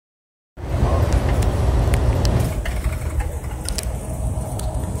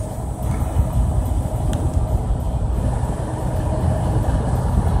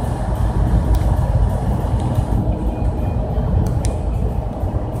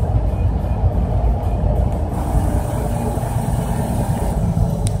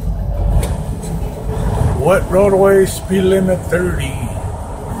Wet roadway, speed limit 30.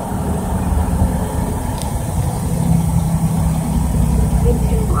 In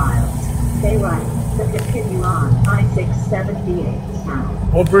 2 miles, stay right to continue on I-678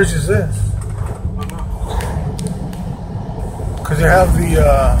 south. What bridge is this? Because you have the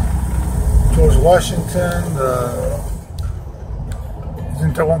George Washington,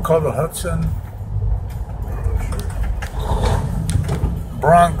 isn't there one called the Hudson?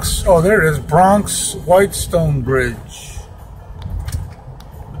 Bronx, oh there it is, Bronx Whitestone Bridge.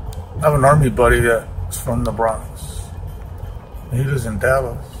 I have an army buddy that's from the Bronx. He lives in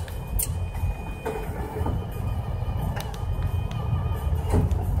Dallas.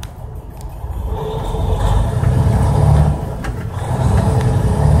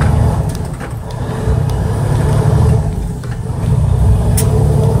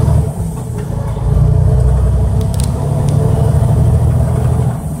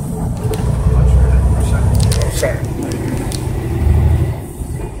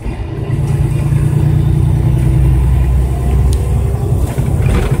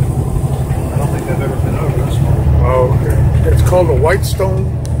 Called the Whitestone,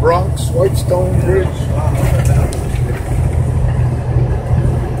 Bronx Whitestone Bridge.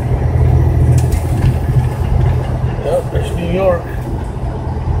 Yep, that's New York.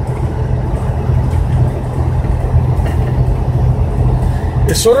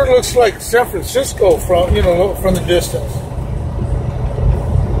 It sort of looks like San Francisco from, you know, from the distance.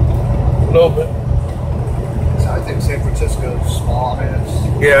 A little bit. So I think San Francisco is small. I mean, it's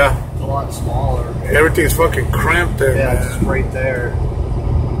a lot smaller. Everything's fucking cramped there, yeah, man. it's just right there.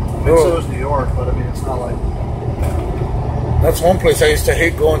 And so is New York, but I mean, it's not like... That's one place I used to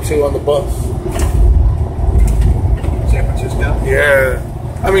hate going to on the bus. San Francisco? Yeah.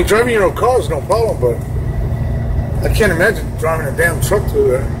 I mean, driving your own car is no problem, but I can't imagine driving a damn truck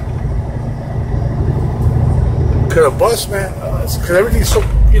through there. Because a bus, man, because everything's so,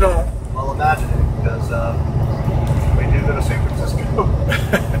 you know... Well, imagine it, because we do go to San Francisco.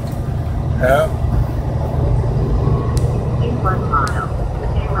 Yeah. In 1 mile,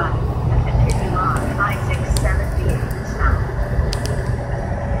 stay right and continue on I-678 south.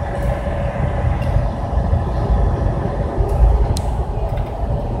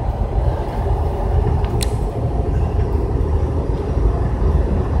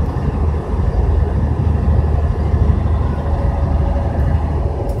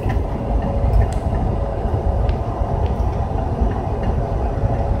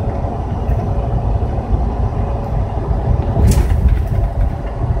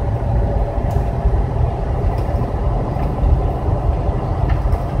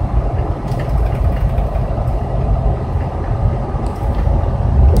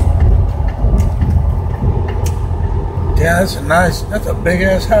 Yeah, that's a big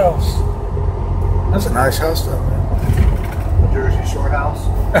ass house. That's a nice house though, man. The Jersey Shore house?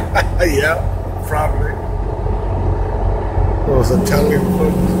 Yeah, probably. Those Italian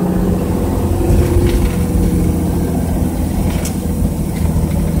food.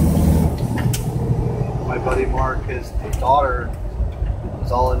 My buddy Mark, his daughter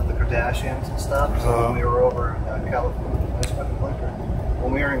was all into the Kardashians and stuff. So when we were over in California,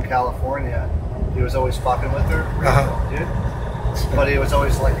 when we were in California, he was always fucking with her, dude. But he was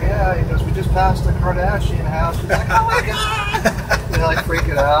always like, yeah, he goes, we just passed the Kardashian house. He's like, oh my god! You know, like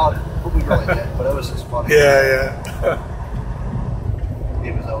freaking out. But we really did, but it was just funny. Yeah.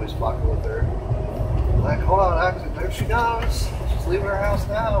 He was always fucking with her. Like, hold on, there she goes. She's leaving her house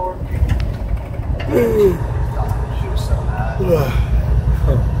now. Or... She was so mad.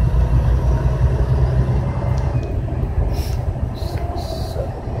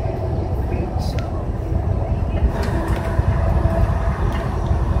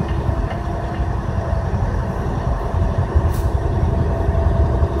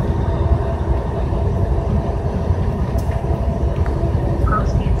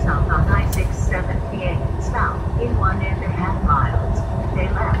 In 1.5 miles, stay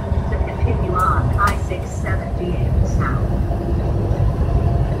left to continue on I-678 south.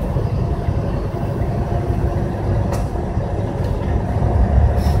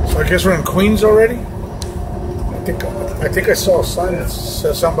 So I guess we're in Queens already? I think I saw a sign that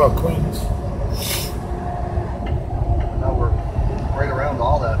says something about Queens. Now we're right around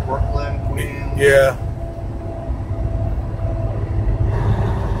all that. Brooklyn, Queens. Yeah.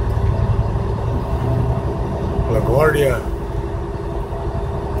 LaGuardia.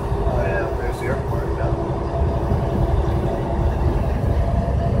 Oh yeah, there's the airport. Yeah.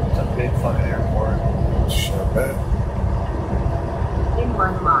 It's a big fucking airport. Shut up. In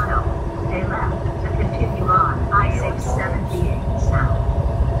 1 mile, stay left to continue on I-678 south.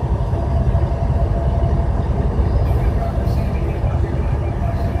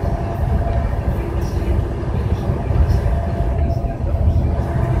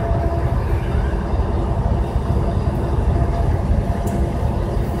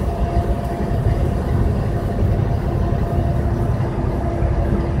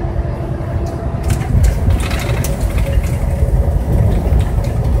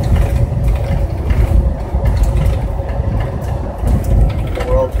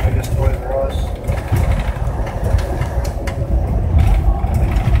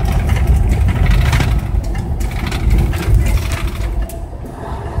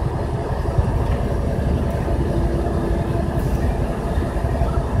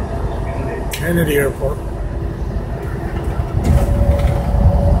 into the airport.